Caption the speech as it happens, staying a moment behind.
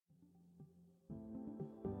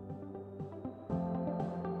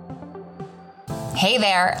Hey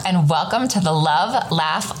there, and welcome to the Love,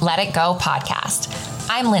 Laugh, Let It Go podcast.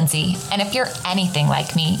 I'm Lindsay, and if you're anything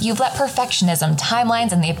like me, you've let perfectionism,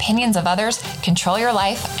 timelines, and the opinions of others control your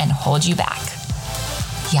life and hold you back.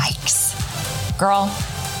 Yikes. Girl,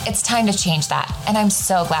 it's time to change that, and I'm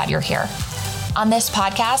so glad you're here. On this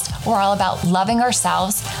podcast, we're all about loving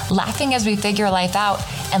ourselves, laughing as we figure life out,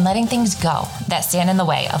 and letting things go that stand in the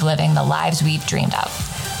way of living the lives we've dreamed of.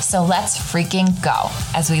 So let's freaking go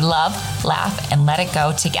as we love, laugh, and let it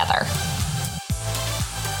go together.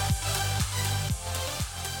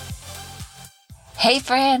 Hey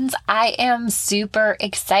friends, I am super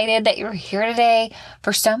excited that you're here today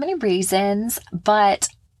for so many reasons, but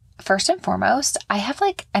first and foremost, I have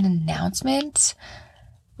like an announcement.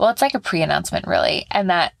 Well, it's like a pre-announcement really, and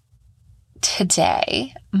that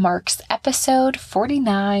today marks episode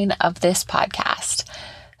 49 of this podcast.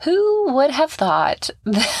 Who would have thought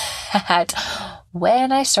that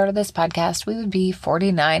when I started this podcast, we would be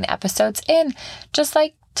 49 episodes in, just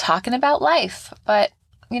like talking about life. But,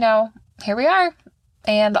 here we are,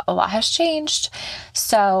 and a lot has changed.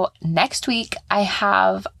 So next week, I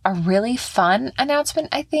have a really fun announcement,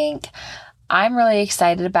 I think. I'm really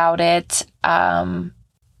excited about it. It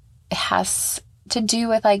has to do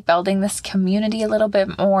with like building this community a little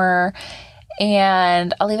bit more.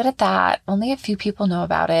 And I'll leave it at that. Only a few people know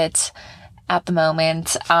about it at the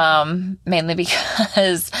moment, mainly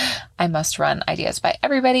because I must run ideas by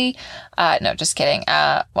everybody. No, just kidding.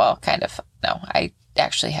 Well, kind of. No, I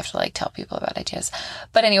actually have to like tell people about ideas.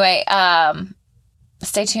 But anyway,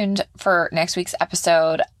 stay tuned for next week's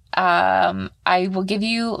episode. I will give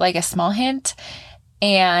you like a small hint.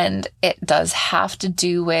 And it does have to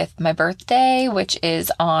do with my birthday, which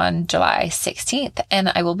is on July 16th,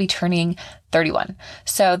 and I will be turning 31.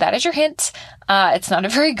 So that is your hint. It's not a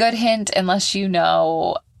very good hint unless you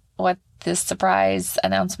know what this surprise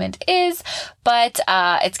announcement is, but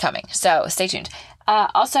it's coming. So stay tuned.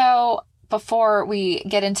 Also, before we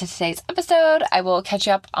get into today's episode, I will catch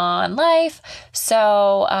you up on life.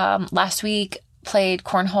 So last week, played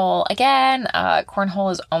cornhole again.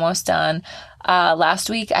 Cornhole is almost done. Last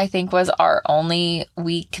week, I think, was our only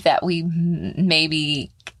week that we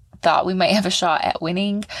maybe thought we might have a shot at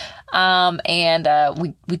winning. And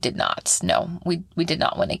we did not. No, we did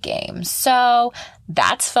not win a game. So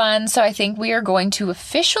that's fun. So I think we are going to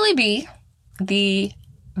officially be the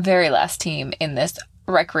very last team in this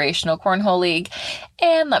recreational cornhole league.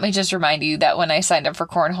 And let me just remind you that when I signed up for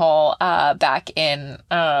cornhole back in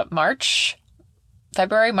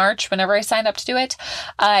February, March, whenever I signed up to do it,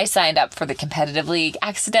 I signed up for the competitive league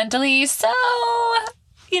accidentally. So,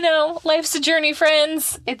 life's a journey,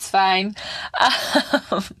 friends. It's fine.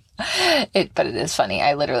 But it is funny.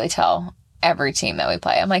 I literally tell every team that we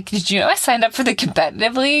play, I'm like, did you know I signed up for the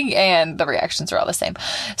competitive league? And the reactions are all the same.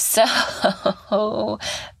 So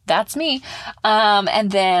that's me. And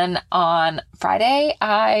then on Friday,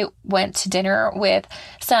 I went to dinner with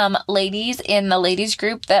some ladies in the ladies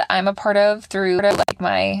group that I'm a part of through like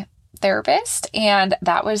my therapist. And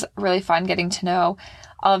that was really fun getting to know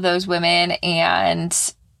all of those women and,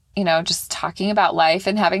 just talking about life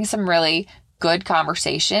and having some really good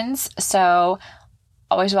conversations. So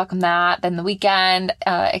always welcome that. Then the weekend,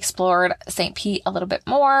 explored St. Pete a little bit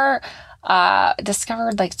more.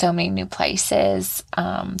 Discovered like so many new places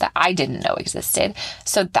that I didn't know existed.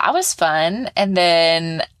 So that was fun. And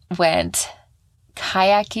then went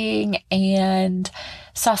kayaking and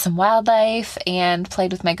saw some wildlife and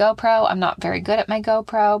played with my GoPro. I'm not very good at my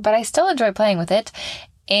GoPro, but I still enjoy playing with it.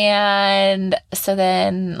 And so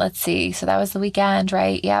then let's see. So that was the weekend,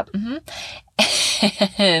 right? Yep.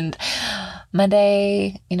 And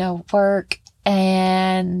Monday, work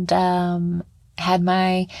and had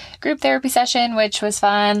my group therapy session, which was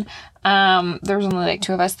fun. There was only like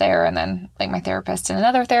two of us there, and then like my therapist and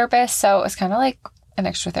another therapist. So it was kind of like an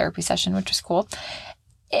extra therapy session, which was cool.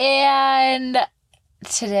 And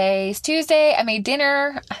today's Tuesday. I made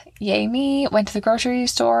dinner. Yay me. Went to the grocery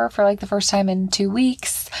store for like the first time in 2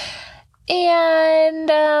 weeks. And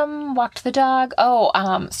walked the dog.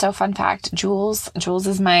 So fun fact, Jules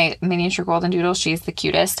is my miniature golden doodle. She's the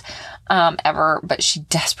cutest ever, but she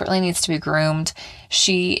desperately needs to be groomed.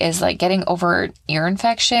 She is like getting over ear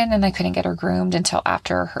infection, and I couldn't get her groomed until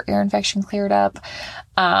after her ear infection cleared up.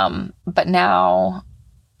 But now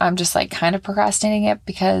I'm just like kind of procrastinating it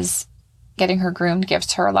because getting her groomed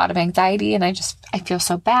gives her a lot of anxiety, and I feel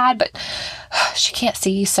so bad, but she can't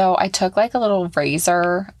see. So I took like a little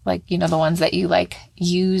razor, like, the ones that you like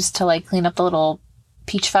use to like clean up the little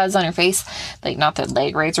peach fuzz on your face, like not the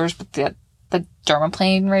leg razors, but the the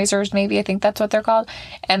dermaplane razors, maybe. I think that's what they're called.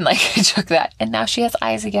 And like I took that and now she has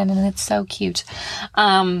eyes again and it's so cute.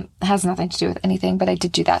 It has nothing to do with anything, but I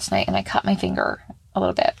did do that tonight and I cut my finger a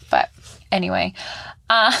little bit. But anyway,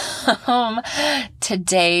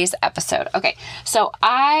 today's episode. Okay. So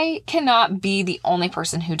I cannot be the only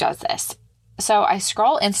person who does this. So I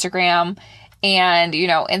scroll Instagram and, you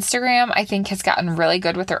know, Instagram, I think, has gotten really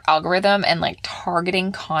good with their algorithm and like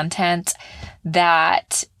targeting content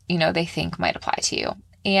that, you know, they think might apply to you.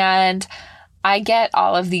 And I get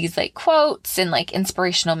all of these like quotes and like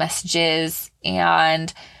inspirational messages,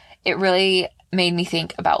 and it really made me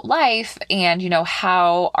think about life and, you know,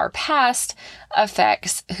 how our past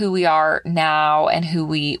affects who we are now and who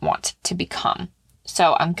we want to become.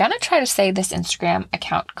 So I'm going to try to say this Instagram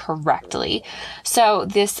account correctly. So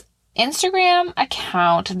this Instagram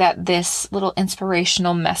account that this little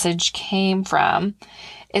inspirational message came from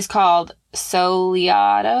is called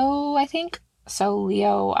Soleado, I think.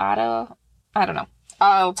 Soleado. I don't know.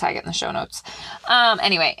 I'll tag it in the show notes.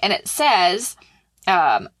 Anyway, and it says,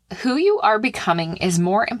 who you are becoming is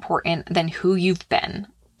more important than who you've been.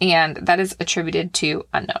 And that is attributed to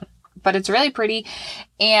unknown. But it's really pretty.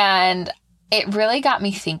 And it really got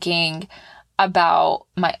me thinking about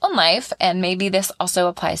my own life, and maybe this also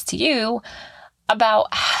applies to you, about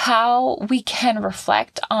how we can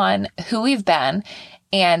reflect on who we've been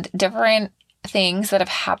and different things that have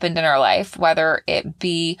happened in our life, whether it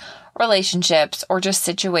be relationships or just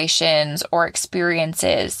situations or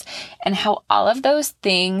experiences, and how all of those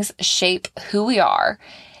things shape who we are.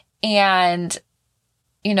 And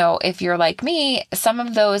you know, if you're like me, some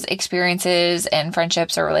of those experiences and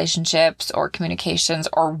friendships or relationships or communications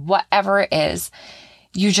or whatever it is,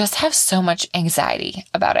 you just have so much anxiety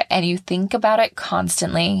about it and you think about it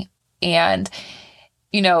constantly. And,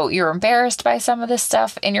 you know, you're embarrassed by some of this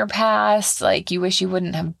stuff in your past. Like you wish you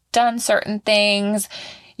wouldn't have done certain things.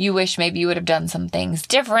 You wish maybe you would have done some things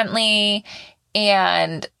differently.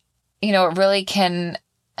 And, you know, it really can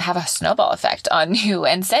have a snowball effect on you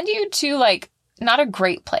and send you to like not a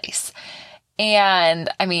great place. And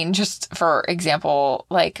I mean, just for example,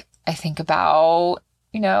 like I think about,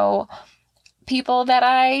 you know, people that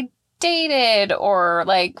I dated or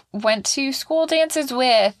like went to school dances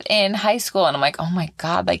with in high school. And I'm like, oh my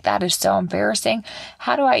God, like that is so embarrassing.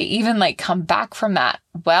 How do I even like come back from that?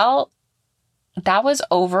 Well, that was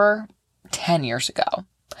over 10 years ago.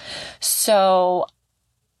 So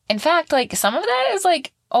in fact, like some of that is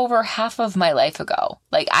like over half of my life ago.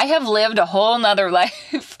 Like I have lived a whole nother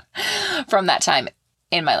life from that time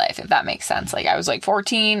in my life, if that makes sense. Like I was like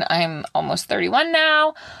 14, I'm almost 31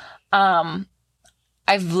 now.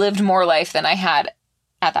 I've lived more life than I had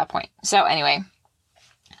at that point. So anyway,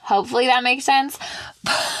 hopefully that makes sense.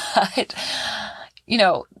 But, you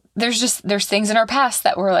know, there's things in our past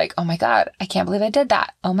that we're like, oh my God, I can't believe I did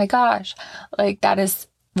that. Oh my gosh. Like that is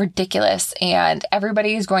ridiculous. And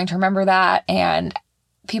everybody is going to remember that. And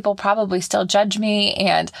people probably still judge me.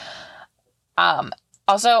 And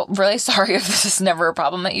also really sorry if this is never a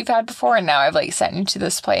problem that you've had before. And now I've like sent you to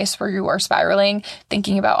this place where you are spiraling,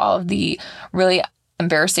 thinking about all of the really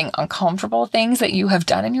embarrassing, uncomfortable things that you have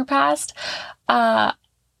done in your past.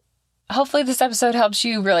 Hopefully this episode helps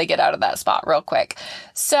you really get out of that spot real quick.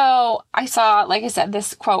 So I saw, like I said,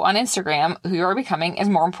 this quote on Instagram, who you are becoming is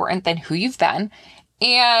more important than who you've been.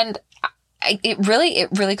 And it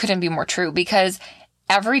really couldn't be more true, because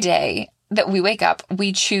every day that we wake up,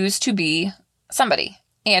 we choose to be somebody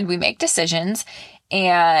and we make decisions,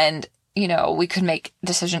 and, you know, we could make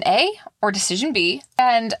decision A or decision B,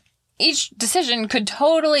 and each decision could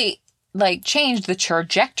totally like change the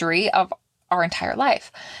trajectory of our entire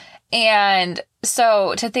life. And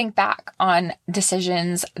so to think back on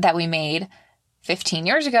decisions that we made 15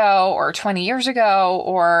 years ago or 20 years ago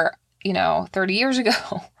or, you know, 30 years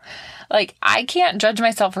ago, like I can't judge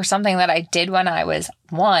myself for something that I did when I was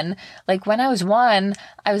 1. Like when I was 1,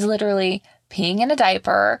 I was literally peeing in a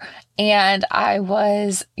diaper and I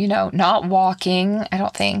was, you know, not walking. I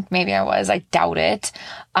don't think. Maybe I was. I doubt it.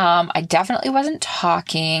 I definitely wasn't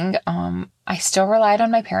talking. I still relied on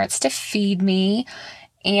my parents to feed me.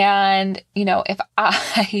 And, you know, if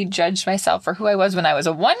I judged myself for who I was when I was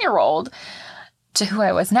a 1-year-old to who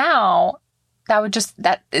I was now,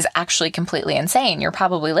 that is actually completely insane. You're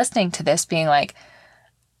probably listening to this being like,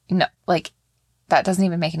 no, like that doesn't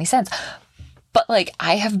even make any sense. But like,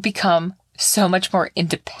 I have become so much more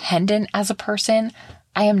independent as a person.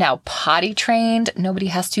 I am now potty trained. Nobody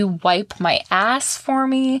has to wipe my ass for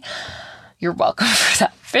me. You're welcome for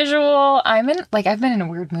that visual. I've been in a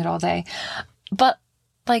weird mood all day, but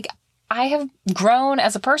like I have grown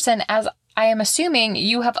as a person as I am assuming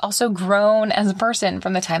you have also grown as a person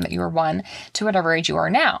from the time that you were 1 to whatever age you are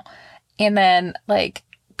now. And then like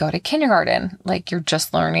go to kindergarten, like you're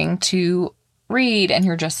just learning to read and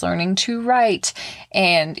you're just learning to write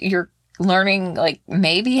and you're learning like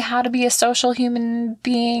maybe how to be a social human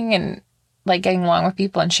being and like getting along with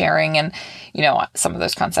people and sharing. And, you know, some of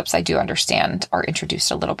those concepts I do understand are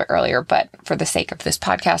introduced a little bit earlier, but for the sake of this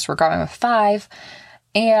podcast, we're going with 5.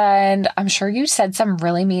 And I'm sure you said some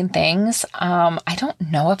really mean things. I don't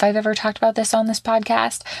know if I've ever talked about this on this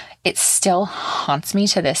podcast. It still haunts me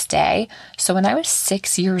to this day. So when I was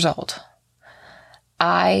 6 years old,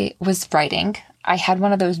 I was writing. I had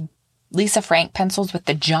one of those Lisa Frank pencils with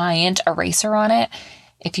the giant eraser on it.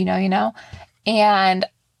 If you know, you know. And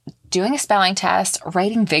doing a spelling test,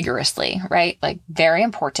 writing vigorously, right? Like very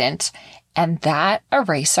important. And that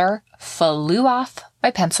eraser flew off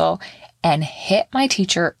my pencil and hit my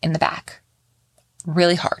teacher in the back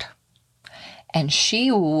really hard. And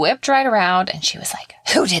she whipped right around and she was like,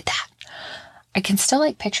 "Who did that?" I can still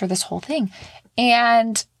like picture this whole thing.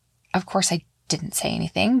 And of course I didn't say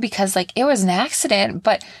anything because like it was an accident,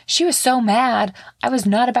 but she was so mad. I was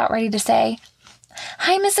not about ready to say,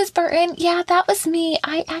 "Hi, Mrs. Burton. Yeah, that was me.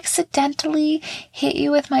 I accidentally hit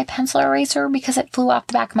you with my pencil eraser because it flew off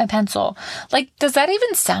the back of my pencil." Like, does that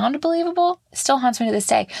even sound believable? It still haunts me to this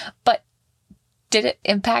day. But did it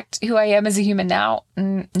impact who I am as a human now?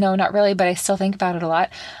 No, not really, but I still think about it a lot.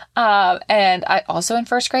 And I also in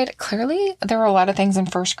first grade, clearly there were a lot of things in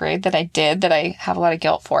first grade that I did that I have a lot of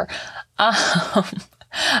guilt for. I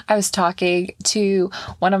was talking to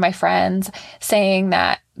one of my friends saying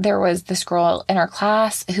that there was this girl in our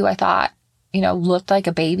class who I thought, you know, looked like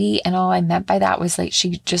a baby. And all I meant by that was like,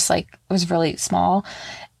 she just like was really small.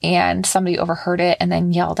 And somebody overheard it and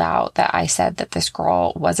then yelled out that I said that this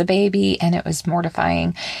girl was a baby, and it was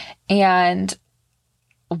mortifying. And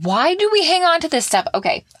why do we hang on to this stuff?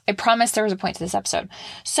 Okay, I promise there was a point to this episode.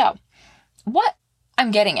 So what I'm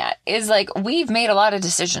getting at is like, we've made a lot of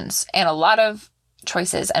decisions and a lot of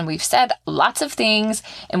choices, and we've said lots of things,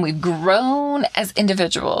 and we've grown as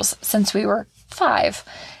individuals since we were 5.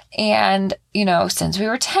 And, you know, since we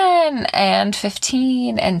were 10 and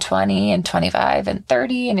 15 and 20 and 25 and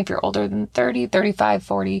 30, and if you're older than 30, 35,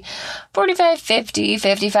 40, 45, 50,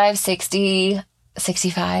 55, 60,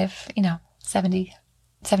 65, you know, 70,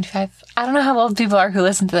 75. I don't know how old people are who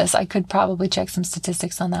listen to this. I could probably check some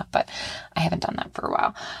statistics on that, but I haven't done that for a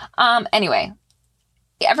while. Anyway,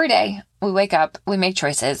 every day we wake up, we make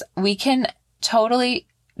choices. We can totally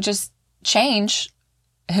just change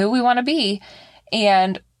who we want to be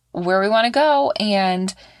and where we want to go.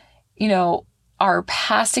 And, you know, our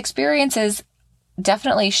past experiences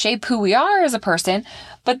definitely shape who we are as a person,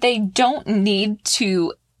 but they don't need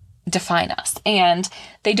to define us, and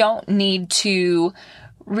they don't need to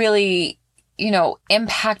really, you know,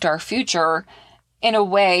 impact our future in a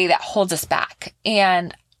way that holds us back.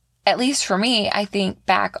 And at least for me, I think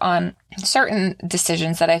back on certain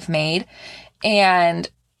decisions that I've made, and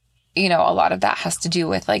you know, a lot of that has to do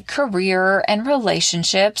with like career and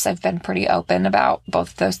relationships. I've been pretty open about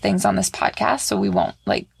both of those things on this podcast, so we won't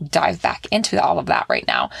like dive back into all of that right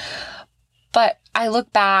now. But I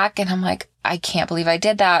look back and I'm like, I can't believe I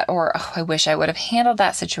did that. Or, oh, I wish I would have handled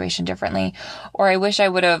that situation differently. Or I wish I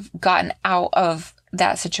would have gotten out of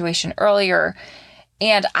that situation earlier.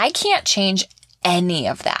 And I can't change any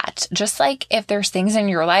of that. Just like if there's things in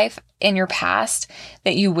your life, in your past,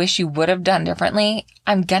 that you wish you would have done differently,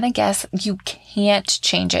 I'm gonna guess you can't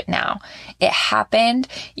change it now. It happened.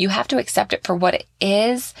 You have to accept it for what it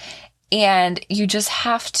is. And you just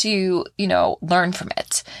have to, you know, learn from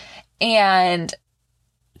it and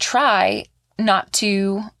try not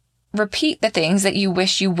to repeat the things that you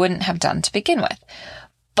wish you wouldn't have done to begin with.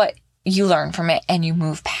 But you learn from it and you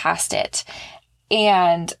move past it.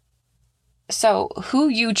 And so who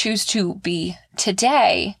you choose to be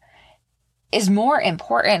today is more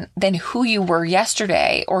important than who you were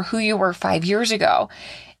yesterday or who you were 5 years ago.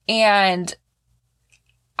 And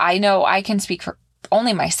I know I can speak for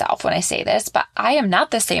only myself when I say this, but I am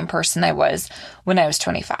not the same person I was when I was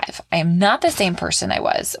 25. I am not the same person I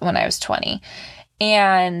was when I was 20.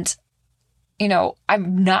 And, you know,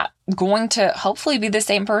 I'm not going to hopefully be the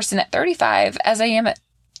same person at 35 as I am at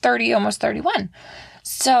 30, almost 31.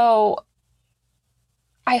 So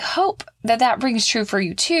I hope that that rings true for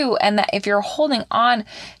you too. And that if you're holding on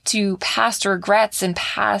to past regrets and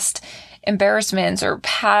past embarrassments or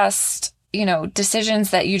past, you know,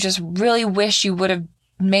 decisions that you just really wish you would have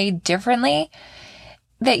made differently,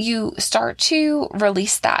 that you start to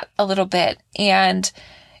release that a little bit and,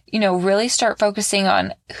 you know, really start focusing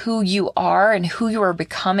on who you are and who you are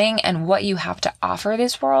becoming and what you have to offer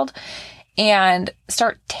this world. and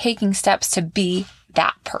start taking steps to be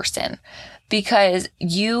that person, because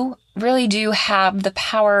you really do have the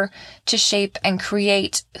power to shape and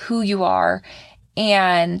create who you are.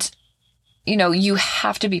 And, you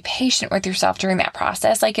have to be patient with yourself during that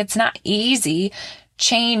process. Like, it's not easy.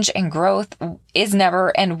 Change and growth is never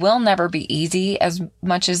and will never be easy, as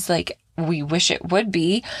much as like we wish it would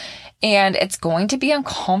be. And it's going to be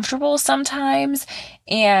uncomfortable sometimes.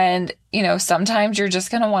 And, sometimes you're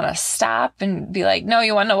just going to want to stop and be like, no,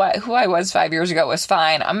 you want to know what? Who I was 5 years ago was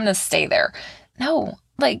fine. I'm going to stay there. No,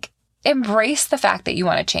 like, embrace the fact that you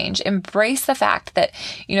want to change. Embrace the fact that,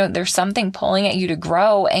 there's something pulling at you to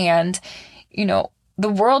grow. And, the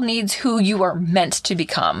world needs who you are meant to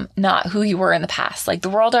become, not who you were in the past. Like, the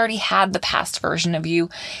world already had the past version of you.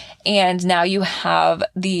 And now you have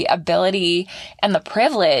the ability and the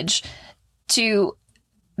privilege to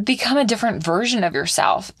become a different version of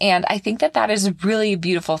yourself. And I think that that is a really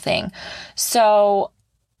beautiful thing. So,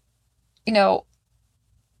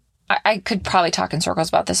 I could probably talk in circles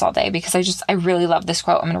about this all day, because I really love this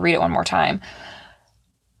quote. I'm going to read it one more time.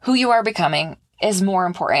 Who you are becoming is more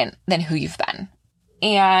important than who you've been.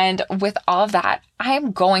 And with all of that, I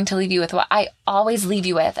am going to leave you with what I always leave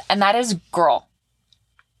you with. And that is, girl,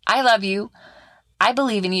 I love you. I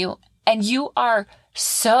believe in you. And you are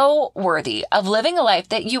so worthy of living a life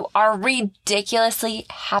that you are ridiculously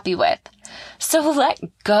happy with. So let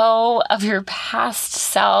go of your past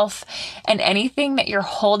self and anything that you're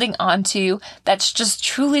holding on to that's just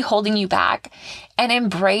truly holding you back, and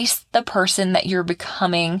embrace the person that you're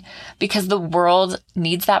becoming, because the world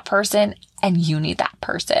needs that person and you need that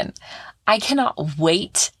person. I cannot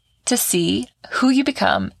wait to see who you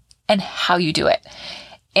become and how you do it.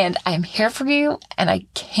 And I'm here for you, and I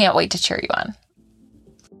can't wait to cheer you on.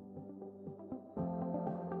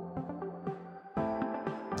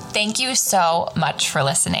 Thank you so much for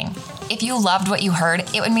listening. If you loved what you heard,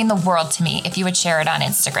 it would mean the world to me if you would share it on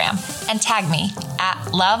Instagram and tag me at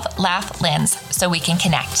LoveLaughLinz so we can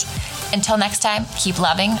connect. Until next time, keep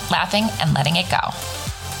loving, laughing, and letting it go.